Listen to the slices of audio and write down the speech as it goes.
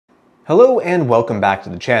Hello and welcome back to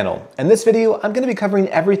the channel. In this video, I'm going to be covering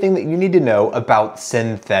everything that you need to know about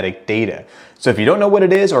synthetic data. So if you don't know what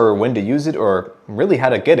it is or when to use it or really how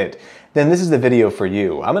to get it, then this is the video for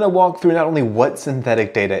you. I'm going to walk through not only what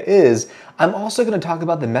synthetic data is, I'm also going to talk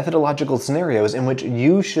about the methodological scenarios in which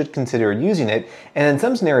you should consider using it, and in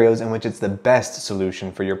some scenarios in which it's the best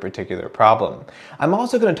solution for your particular problem. I'm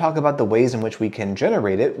also going to talk about the ways in which we can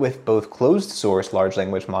generate it with both closed source large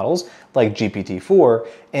language models like GPT-4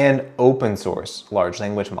 and open source large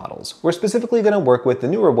language models. We're specifically going to work with the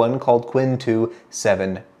newer one called Qwen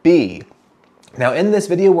 2.7b. Now in this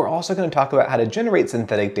video, we're also going to talk about how to generate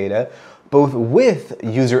synthetic data both with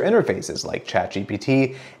user interfaces like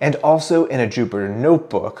ChatGPT and also in a Jupyter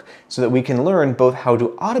Notebook so that we can learn both how to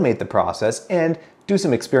automate the process and do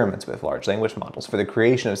some experiments with large language models for the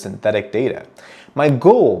creation of synthetic data. My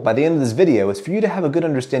goal by the end of this video is for you to have a good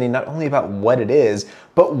understanding not only about what it is,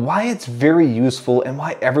 but why it's very useful and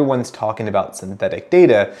why everyone's talking about synthetic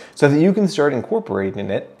data so that you can start incorporating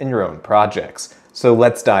it in your own projects. So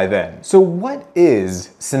let's dive in. So what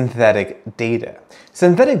is synthetic data?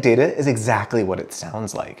 Synthetic data is exactly what it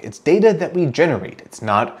sounds like. It's data that we generate. It's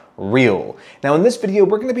not real. Now in this video,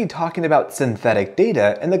 we're going to be talking about synthetic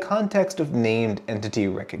data in the context of named entity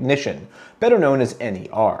recognition, better known as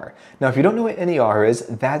NER. Now if you don't know what NER is,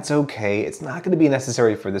 that's okay. It's not going to be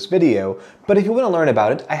necessary for this video, but if you want to learn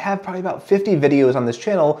about it, I have probably about 50 videos on this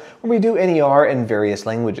channel where we do NER in various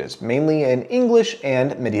languages, mainly in English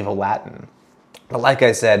and Medieval Latin. But like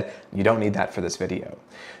I said, you don't need that for this video.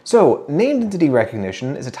 So, named entity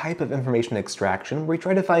recognition is a type of information extraction where we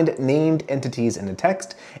try to find named entities in a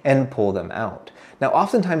text and pull them out. Now,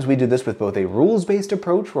 oftentimes we do this with both a rules-based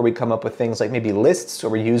approach where we come up with things like maybe lists, or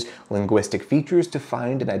we use linguistic features to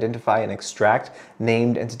find and identify and extract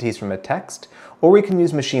named entities from a text, or we can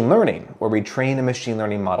use machine learning, where we train a machine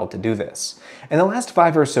learning model to do this. In the last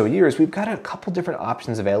 5 or so years, we've got a couple different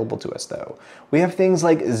options available to us though. We have things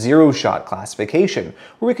like zero-shot classification,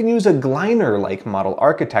 where we can use a Gliner-like model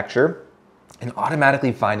architecture and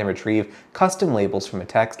automatically find and retrieve custom labels from a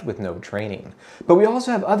text with no training. But we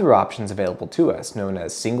also have other options available to us, known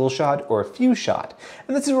as single shot or few shot.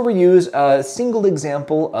 And this is where we use a single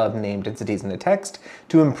example of named entities in a text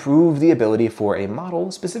to improve the ability for a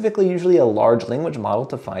model, specifically usually a large language model,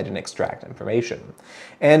 to find and extract information.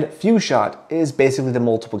 And few shot is basically the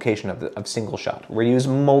multiplication of single shot, where we use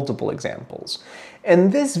multiple examples.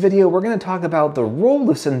 In this video, we're going to talk about the role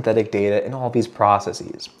of synthetic data in all these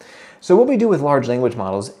processes. So what we do with large language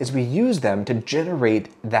models is we use them to generate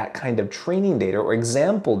that kind of training data or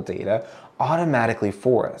example data automatically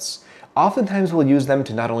for us. Oftentimes we'll use them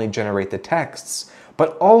to not only generate the texts,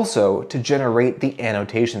 but also to generate the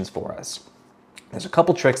annotations for us. There's a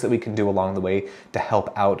couple tricks that we can do along the way to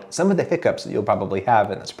help out some of the hiccups that you'll probably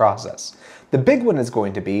have in this process. The big one is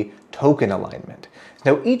going to be token alignment.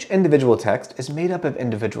 Now, each individual text is made up of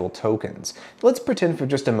individual tokens. Let's pretend for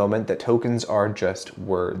just a moment that tokens are just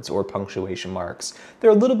words or punctuation marks. They're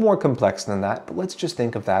a little more complex than that, but let's just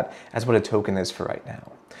think of that as what a token is for right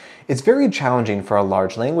now. It's very challenging for a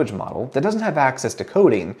large language model that doesn't have access to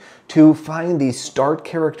coding to find the start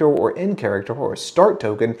character or end character or start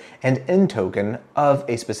token and end token of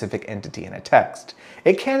a specific entity in a text.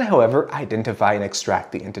 It can, however, identify and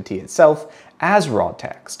extract the entity itself as raw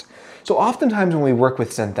text. So oftentimes when we work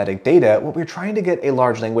with synthetic data, what we're trying to get a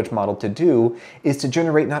large language model to do is to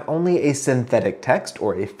generate not only a synthetic text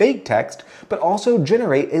or a fake text, but also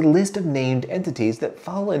generate a list of named entities that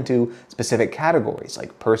fall into specific categories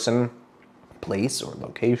like person, place or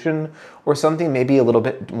location, or something maybe a little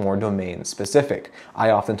bit more domain specific. I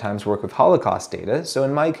oftentimes work with Holocaust data, so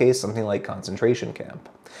in my case, something like concentration camp.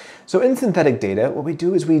 So in synthetic data, what we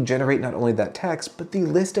do is we generate not only that text, but the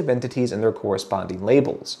list of entities and their corresponding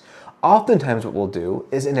labels. Oftentimes what we'll do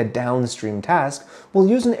is in a downstream task, we'll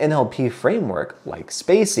use an NLP framework like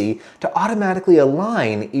spaCy to automatically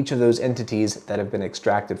align each of those entities that have been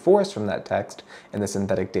extracted for us from that text in the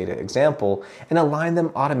synthetic data example and align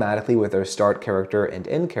them automatically with their start character and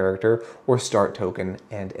end character or start token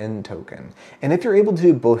and end token. And if you're able to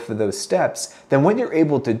do both of those steps, then what you're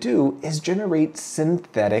able to do is generate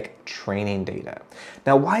synthetic training data.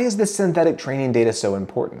 Now, why is this synthetic training data so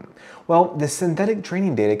important? Well, the synthetic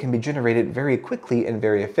training data can be generated very quickly and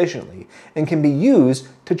very efficiently and can be used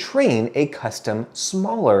to train a custom,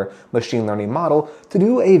 smaller machine learning model to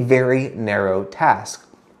do a very narrow task.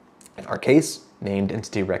 In our case, named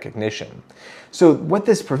entity recognition. So what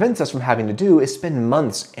this prevents us from having to do is spend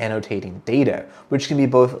months annotating data, which can be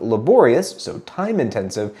both laborious, so time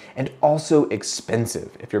intensive, and also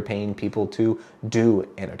expensive if you're paying people to do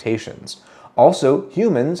annotations. Also,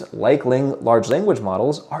 humans, like large language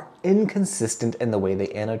models, are inconsistent in the way they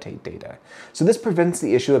annotate data. So this prevents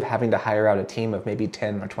the issue of having to hire out a team of maybe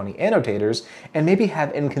 10 or 20 annotators and maybe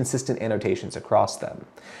have inconsistent annotations across them.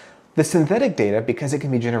 The synthetic data, because it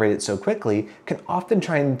can be generated so quickly, can often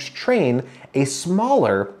try and train a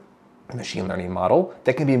smaller machine learning model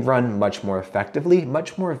that can be run much more effectively,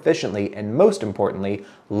 much more efficiently, and most importantly,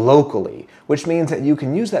 locally, which means that you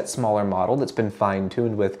can use that smaller model that's been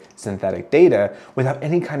fine-tuned with synthetic data without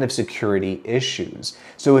any kind of security issues.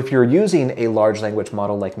 So if you're using a large language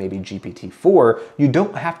model like maybe GPT-4, you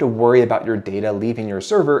don't have to worry about your data leaving your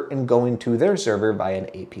server and going to their server via an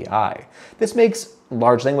API. This makes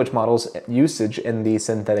large language models usage in the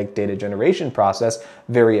synthetic data generation process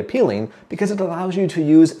very appealing because it allows you to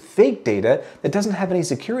use fake data that doesn't have any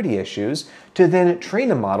security issues to then train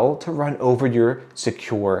a model to run over your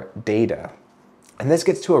secure data. And this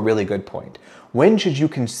gets to a really good point. When should you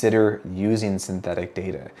consider using synthetic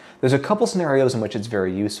data? There's a couple scenarios in which it's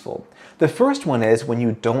very useful. The first one is when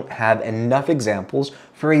you don't have enough examples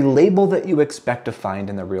for a label that you expect to find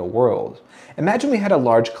in the real world. Imagine we had a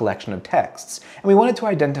large collection of texts, and we wanted to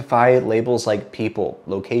identify labels like people,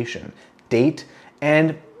 location, date,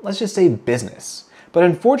 and let's just say business. But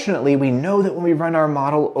unfortunately, we know that when we run our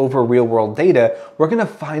model over real-world data, we're going to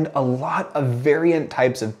find a lot of variant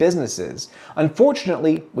types of businesses.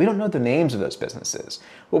 Unfortunately, we don't know the names of those businesses.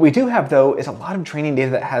 What we do have, though, is a lot of training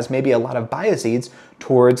data that has maybe a lot of biases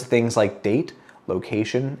towards things like date,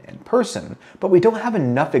 location, and person, but we don't have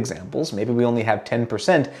enough examples, maybe we only have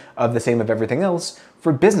 10% of the same of everything else,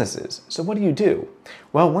 for businesses. So what do?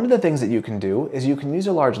 Well, one of the things that you can do is you can use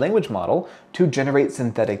a large language model to generate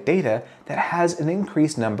synthetic data that has an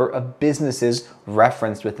increased number of businesses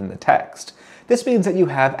referenced within the text. This means that you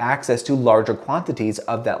have access to larger quantities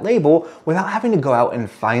of that label without having to go out and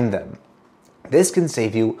find them. This can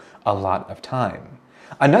save you a lot of time.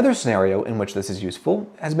 Another scenario in which this is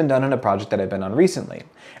useful has been done on a project that I've been on recently.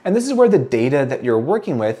 And this is where the data that you're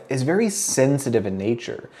working with is very sensitive in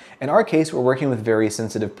nature. In our case, we're working with very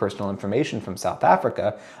sensitive personal information from South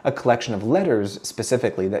Africa, a collection of letters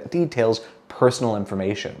specifically that details personal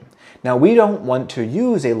information. Now, we don't want to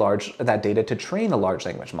use that data to train a large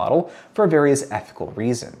language model for various ethical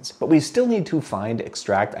reasons, but we still need to find,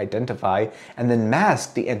 extract, identify, and then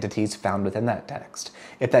mask the entities found within that text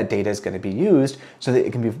if that data is going to be used so that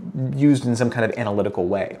it can be used in some kind of analytical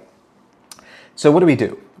way. So what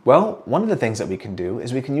do? Well, one of the things that we can do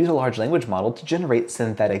is we can use a large language model to generate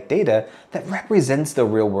synthetic data that represents the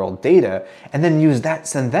real-world data, and then use that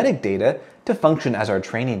synthetic data to function as our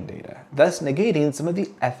training data, thus negating some of the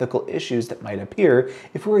ethical issues that might appear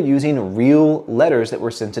if we were using real letters that were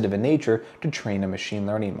sensitive in nature to train a machine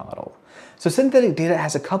learning model. So synthetic data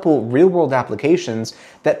has a couple real-world applications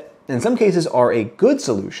that in some cases are a good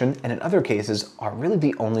solution, and in other cases are really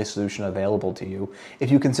the only solution available to you if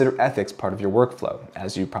you consider ethics part of your workflow,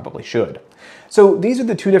 as you probably should. So these are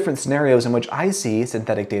the two different scenarios in which I see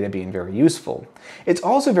synthetic data being very useful. It's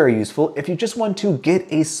also very useful if you just want to get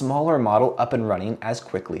a smaller model up and running as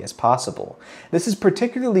quickly as possible. This is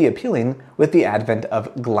particularly appealing with the advent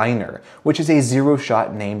of Gliner, which is a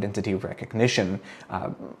zero-shot named entity recognition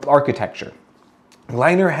architecture.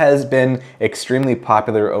 Gliner has been extremely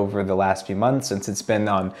popular over the last few months since it's been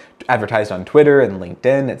advertised on Twitter and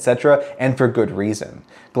LinkedIn, etc., and for good reason.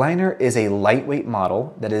 Gliner is a lightweight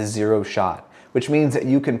model that is zero-shot, which means that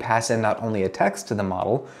you can pass in not only a text to the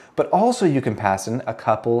model, but also you can pass in a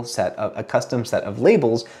custom set of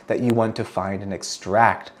labels that you want to find and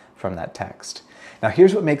extract from that text. Now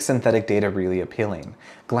here's what makes synthetic data really appealing.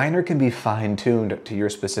 Gliner can be fine-tuned to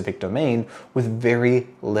your specific domain with very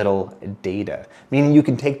little data, meaning you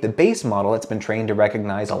can take the base model that's been trained to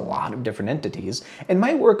recognize a lot of different entities and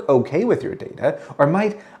might work okay with your data, or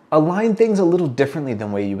might align things a little differently than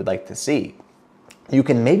the way you would like to see. You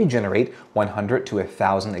can maybe generate 100 to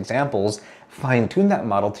 1,000 examples, fine-tune that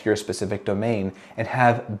model to your specific domain, and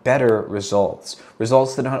have better results.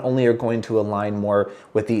 Results that not only are going to align more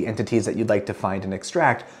with the entities that you'd like to find and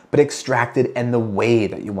extract, but extracted in the way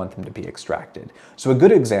that you want them to be extracted. So a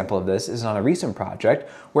good example of this is on a recent project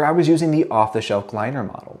where I was using the off-the-shelf Gliner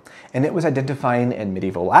model, and it was identifying in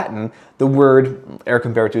medieval Latin the word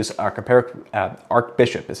Archimbertus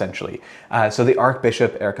archbishop, essentially. So the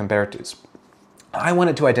Archbishop Archimbertus. I want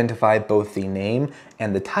it to identify both the name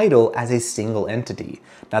and the title as a single entity.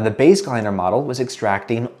 Now the base Gliner model was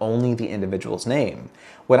extracting only the individual's name.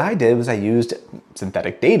 What I did was I used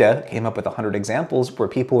synthetic data, came up with 100 examples where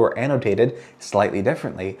people were annotated slightly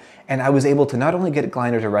differently, and I was able to not only get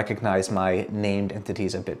Gliner to recognize my named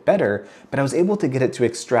entities a bit better, but I was able to get it to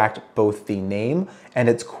extract both the name and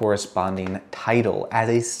its corresponding title as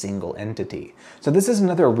a single entity. So this is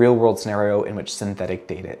another real-world scenario in which synthetic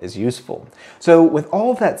data is useful. So with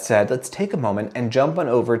all of that said, let's take a moment and jump on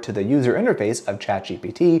over to the user interface of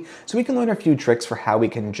ChatGPT so we can learn a few tricks for how we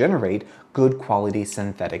can generate good quality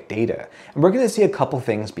synthetic data. And we're going to see a couple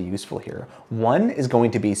things be useful here. One is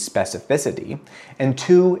going to be specificity, and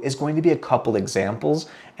two is going to be a couple examples,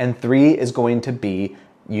 and three is going to be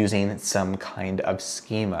using some kind of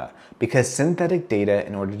schema, because synthetic data,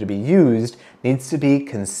 in order to be used, needs to be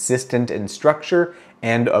consistent in structure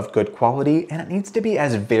and of good quality, and it needs to be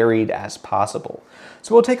as varied as possible.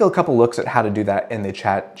 So we'll take a couple looks at how to do that in the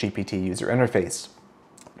ChatGPT user interface.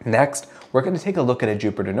 Next, we're going to take a look at a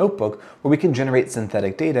Jupyter Notebook where we can generate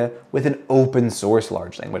synthetic data with an open source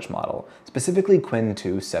large language model, specifically Qwen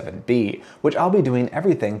 2 7b, which I'll be doing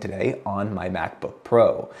everything today on my MacBook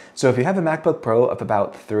Pro. So if you have a MacBook Pro of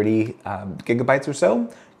about 30 gigabytes or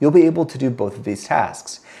so, you'll be able to do both of these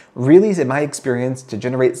tasks. Really, in my experience, to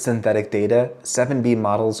generate synthetic data, 7B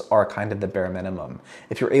models are kind of the bare minimum.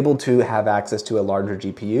 If you're able to have access to a larger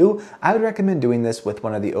GPU, I would recommend doing this with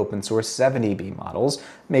one of the open source 70B models,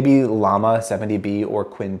 maybe Llama 70B or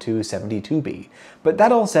Qwen 2 72B. But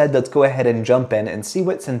that all said, let's go ahead and jump in and see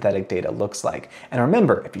what synthetic data looks like. And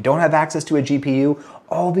remember, if you don't have access to a GPU,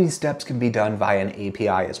 all these steps can be done via an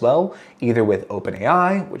API as well, either with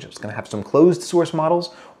OpenAI, which is going to have some closed source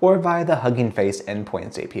models, or via the Hugging Face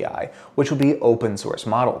Endpoints API, which will be open source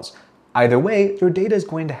models. Either way, your data is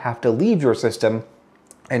going to have to leave your system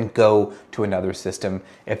and go to another system.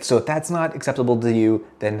 If that's not acceptable to you,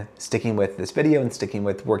 then sticking with this video and sticking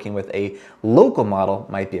with working with a local model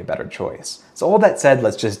might be a better choice. So all that said,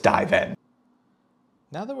 let's just dive in.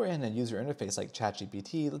 Now that we're in a user interface like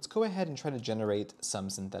ChatGPT, let's go ahead and try to generate some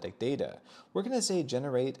synthetic data. We're going to say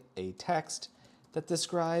generate a text that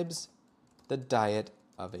describes the diet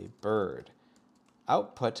of a bird.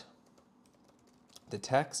 Output the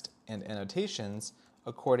text and annotations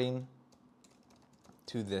according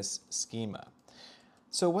to this schema.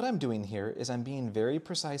 So what I'm doing here is I'm being very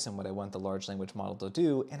precise in what I want the large language model to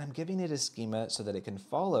do, and I'm giving it a schema so that it can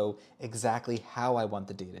follow exactly how I want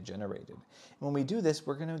the data generated. And when we do this,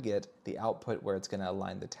 we're going to get the output where it's going to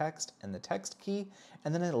align the text and the text key,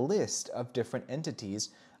 and then a list of different entities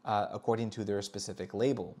according to their specific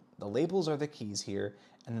label. The labels are the keys here,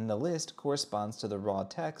 and then the list corresponds to the raw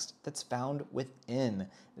text that's found within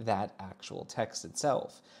that actual text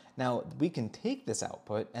itself. Now, we can take this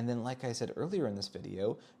output and then, like I said earlier in this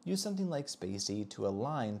video, use something like spaCy to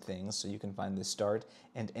align things so you can find the start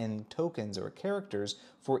and end tokens or characters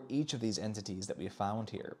for each of these entities that we found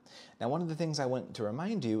here. Now, one of the things I want to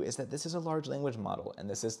remind you is that this is a large language model and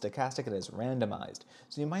this is stochastic, it is randomized.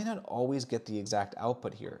 So you might not always get the exact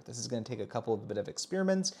output here. This is going to take a couple of bit of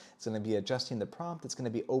experiments. It's going to be adjusting the prompt. It's going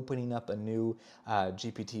to be opening up a new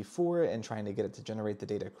GPT-4 and trying to get it to generate the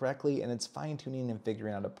data correctly, and it's fine-tuning and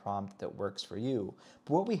figuring out a prompt that works for you.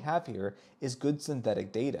 But what we have here is good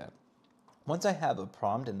synthetic data. Once I have a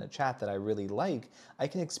prompt in the chat that I really like, I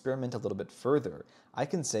can experiment a little bit further. I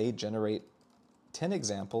can say generate 10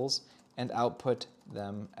 examples and output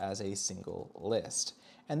them as a single list.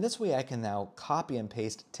 And this way I can now copy and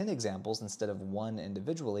paste 10 examples instead of one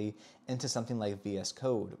individually into something like VS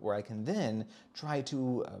Code, where I can then try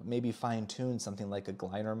to maybe fine-tune something like a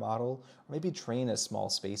Gliner model, or maybe train a small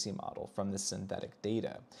spaCy model from this synthetic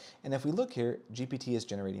data. And if we look here, GPT is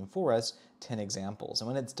generating for us 10 examples. And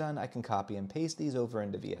when it's done, I can copy and paste these over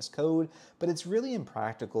into VS Code, but it's really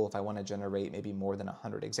impractical if I want to generate maybe more than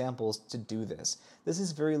 100 examples to do this. This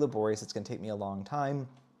is very laborious, it's going to take me a long time.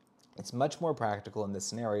 It's much more practical in this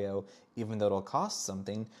scenario, even though it'll cost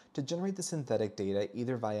something, to generate the synthetic data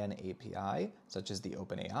either via an API, such as the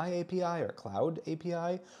OpenAI API or Cloud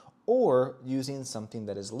API, or using something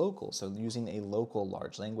that is local, so using a local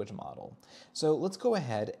large language model. So let's go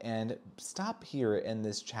ahead and stop here in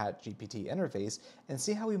this ChatGPT interface and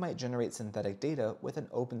see how we might generate synthetic data with an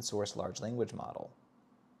open source large language model.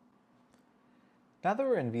 Now that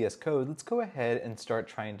we're in VS Code, let's go ahead and start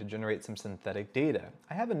trying to generate some synthetic data.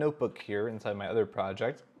 I have a notebook here inside my other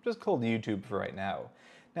project, just called YouTube for right now.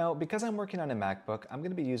 Now, because I'm working on a MacBook, I'm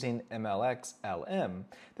going to be using MLX LM.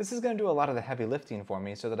 This is going to do a lot of the heavy lifting for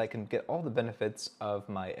me so that I can get all the benefits of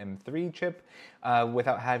my M3 chip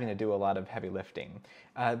without having to do a lot of heavy lifting.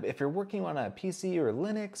 If you're working on a PC or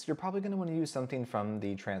Linux, you're probably going to want to use something from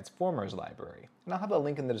the Transformers library. And I'll have a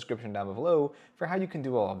link in the description down below for how you can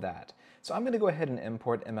do all of that. So I'm going to go ahead and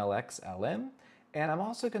import MLX LM. And I'm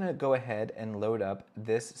also going to go ahead and load up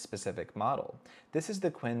this specific model. This is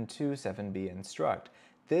the Qwen27B Instruct.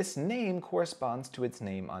 This name corresponds to its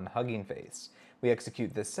name on Hugging Face. We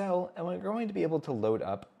execute this cell, and we're going to be able to load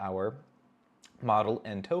up our model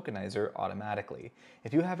and tokenizer automatically.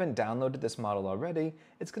 If you haven't downloaded this model already,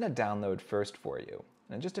 it's going to download first for you.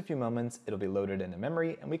 And in just a few moments, it'll be loaded into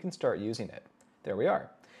memory, and we can start using it. There we are.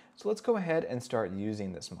 So let's go ahead and start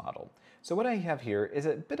using this model. So what I have here is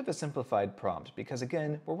a bit of a simplified prompt because,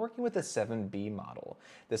 again, we're working with a 7B model.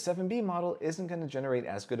 The 7B model isn't going to generate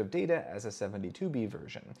as good of data as a 72B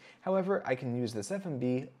version. However, I can use the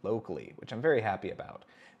 7B locally, which I'm very happy about.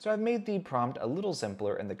 So I've made the prompt a little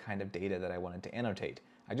simpler in the kind of data that I wanted to annotate.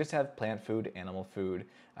 I just have plant food, animal food,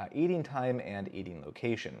 eating time, and eating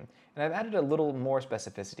location. And I've added a little more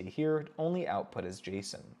specificity here, only output as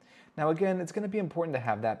JSON. Now again, it's going to be important to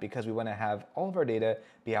have that because we want to have all of our data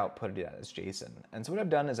be outputted as JSON. And so what I've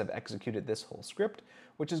done is I've executed this whole script,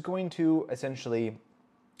 which is going to essentially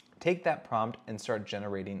take that prompt and start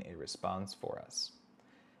generating a response for us.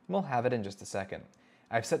 And we'll have it in just a second.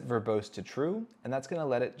 I've set verbose to true, and that's going to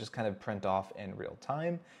let it just kind of print off in real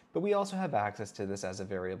time, but we also have access to this as a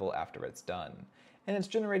variable after it's done. And it's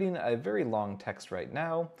generating a very long text right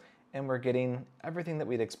now, and we're getting everything that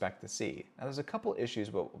we'd expect to see. Now there's a couple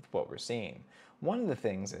issues with what we're seeing. One of the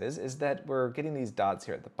things is that we're getting these dots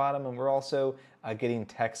here at the bottom, and we're also getting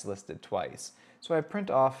text listed twice. So I print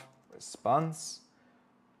off response.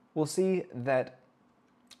 We'll see that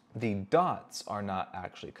the dots are not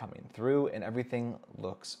actually coming through and everything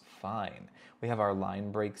looks fine. We have our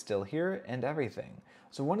line break still here and everything.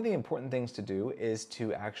 So one of the important things to do is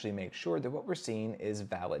to actually make sure that what we're seeing is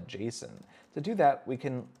valid JSON. To do that, we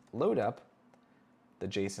can load up the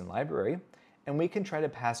JSON library and we can try to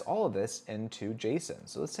pass all of this into JSON.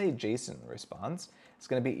 So let's say JSON response is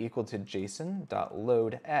going to be equal to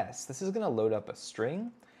json.loads. This is going to load up a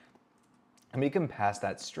string. And we can pass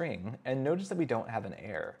that string, and notice that we don't have an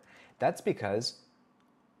error. That's because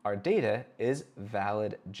our data is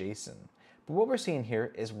valid JSON. But what we're seeing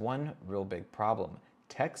here is one real big problem.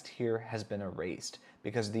 Text here has been erased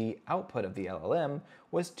because the output of the LLM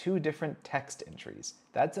was two different text entries.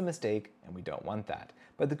 That's a mistake, and we don't want that.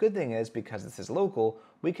 But the good thing is, because this is local,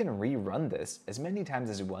 we can rerun this as many times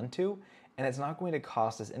as we want to, and it's not going to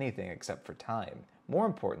cost us anything except for time. More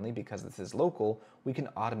importantly, because this is local, we can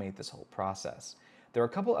automate this whole process. There are a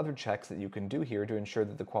couple other checks that you can do here to ensure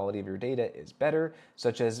that the quality of your data is better,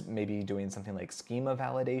 such as maybe doing something like schema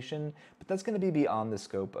validation, but that's going to be beyond the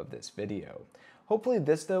scope of this video. Hopefully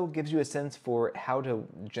this, though, gives you a sense for how to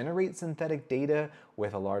generate synthetic data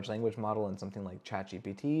with a large language model and something like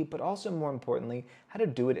ChatGPT, but also, more importantly, how to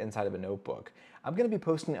do it inside of a notebook. I'm going to be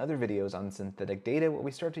posting other videos on synthetic data where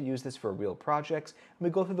we start to use this for real projects, and we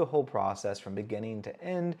go through the whole process from beginning to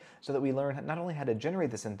end so that we learn not only how to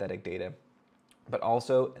generate the synthetic data, but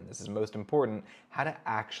also, and this is most important, how to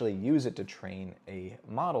actually use it to train a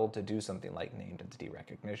model to do something like named entity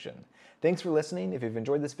recognition. Thanks for listening. If you've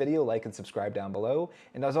enjoyed this video, like and subscribe down below.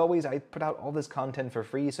 And as always, I put out all this content for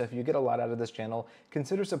free, so if you get a lot out of this channel,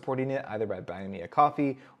 consider supporting it either by buying me a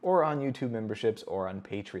coffee or on YouTube memberships or on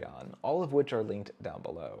Patreon, all of which are linked down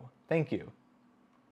below. Thank you.